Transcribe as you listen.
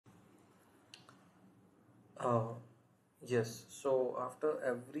Uh, yes, so after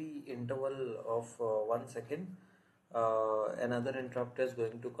every interval of 1 second, another interrupt is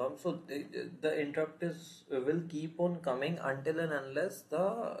going to come. So the interrupt is will keep on coming until and unless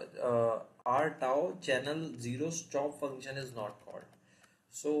the R tau channel zero stop function is not called.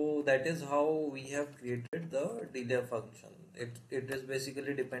 So that is how we have created the delay function. It is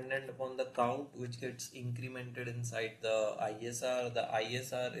basically dependent upon the count which gets incremented inside the ISR. The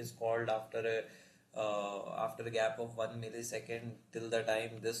ISR is called after a gap of 1 millisecond till the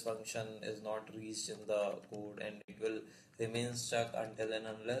time this function is not reached in the code, and it will remain stuck until and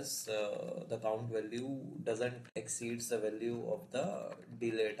unless the count value doesn't exceeds the value of the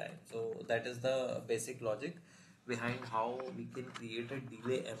delay time. So that is the basic logic behind how we can create a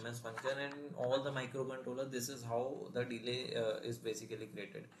delay ms function. And all the microcontroller, this is how the delay is basically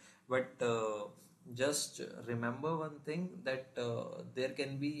created. But just remember one thing, that there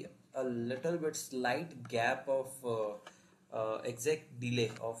can be a little bit slight gap of exact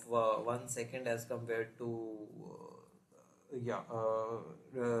delay of 1 second as compared to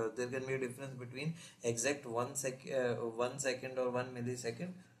there can be a difference between exact 1 second or 1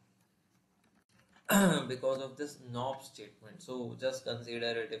 millisecond because of this knob statement. So just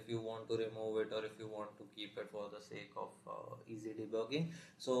consider it if you want to remove it or if you want to keep it for the sake of easy debugging.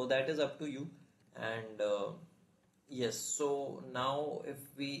 So that is up to you. And yes, so now if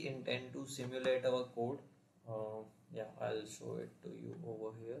we intend to simulate our code, yeah, I'll show it to you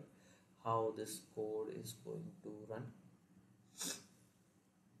over here how this code is going to run.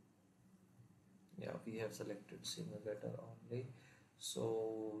 Yeah, we have selected simulator only,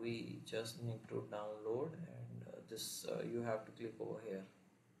 so we just need to download, and this you have to click over here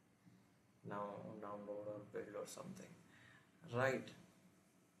now, download or build or something, right?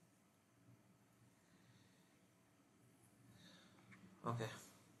 Okay,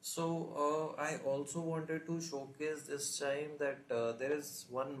 so I also wanted to showcase this time that there is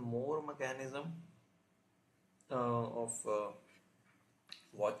one more mechanism of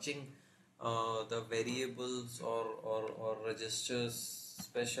watching the variables or registers,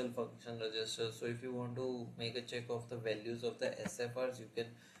 special function registers. So if you want to make a check of the values of the SFRs, you can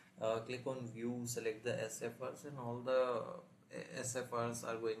click on view, select the SFRs, and all the SFRs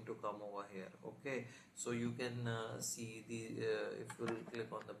are going to come over here. Okay, so you can see the if you will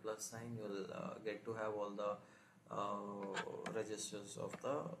click on the plus sign, you will get to have all the registers of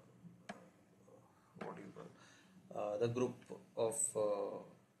the what do you call the group of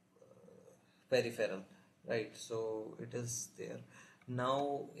peripheral, right? So it is there.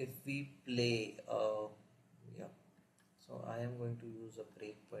 Now if we play yeah, so I am going to use a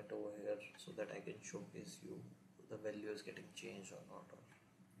breakpoint over here so that I can showcase you the value is getting changed or not, or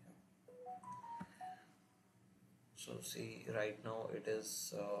yeah. So see, right now it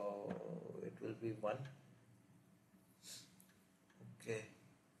is it will be 1. Okay,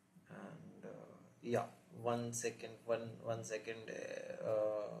 and yeah, 1 second, one second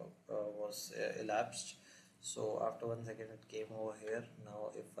was elapsed. So after 1 second it came over here.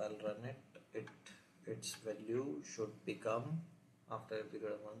 Now if I'll run it, its value should become, after a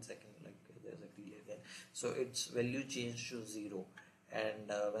period of 1 second, like there's a delay again, so its value changed to 0.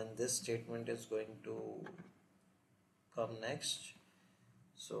 And when this statement is going to come next,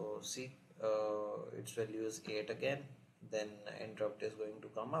 so see, its value is 8 again, then interrupt is going to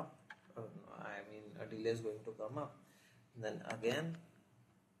come up. I mean, a delay is going to come up. Then again,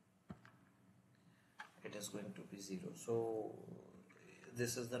 it is going to be 0. So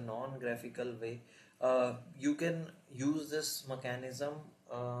this is the non-graphical way. You can use this mechanism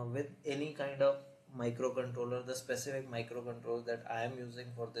with any kind of microcontroller. The specific microcontroller that I am using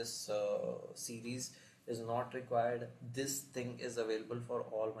for this series is not required. This thing is available for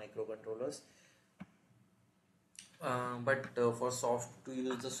all microcontrollers. But for soft to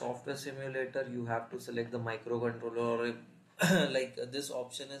use the software simulator, you have to select the microcontroller, or like this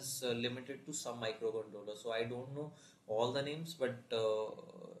option is limited to some microcontroller. So I don't know all the names, but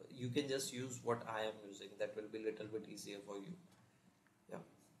you can just use what I am using. That will be little bit easier for you. Yeah.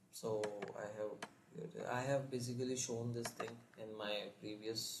 So I have basically shown this thing in my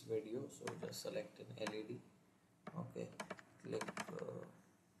previous video. So just select an LED. Okay. Click.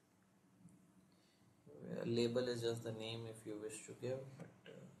 Label is just the name if you wish to give, but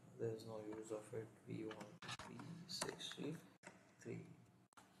there is no use of it. We want P63.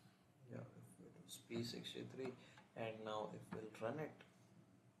 Yeah, if it is P63, and now if we'll run it,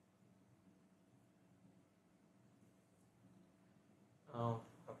 oh,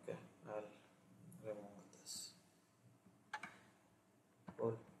 okay, I'll remove this.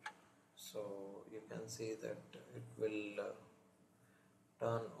 Cool. So you can see that it will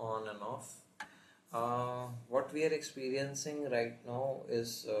turn on and off. What we are experiencing right now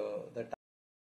is the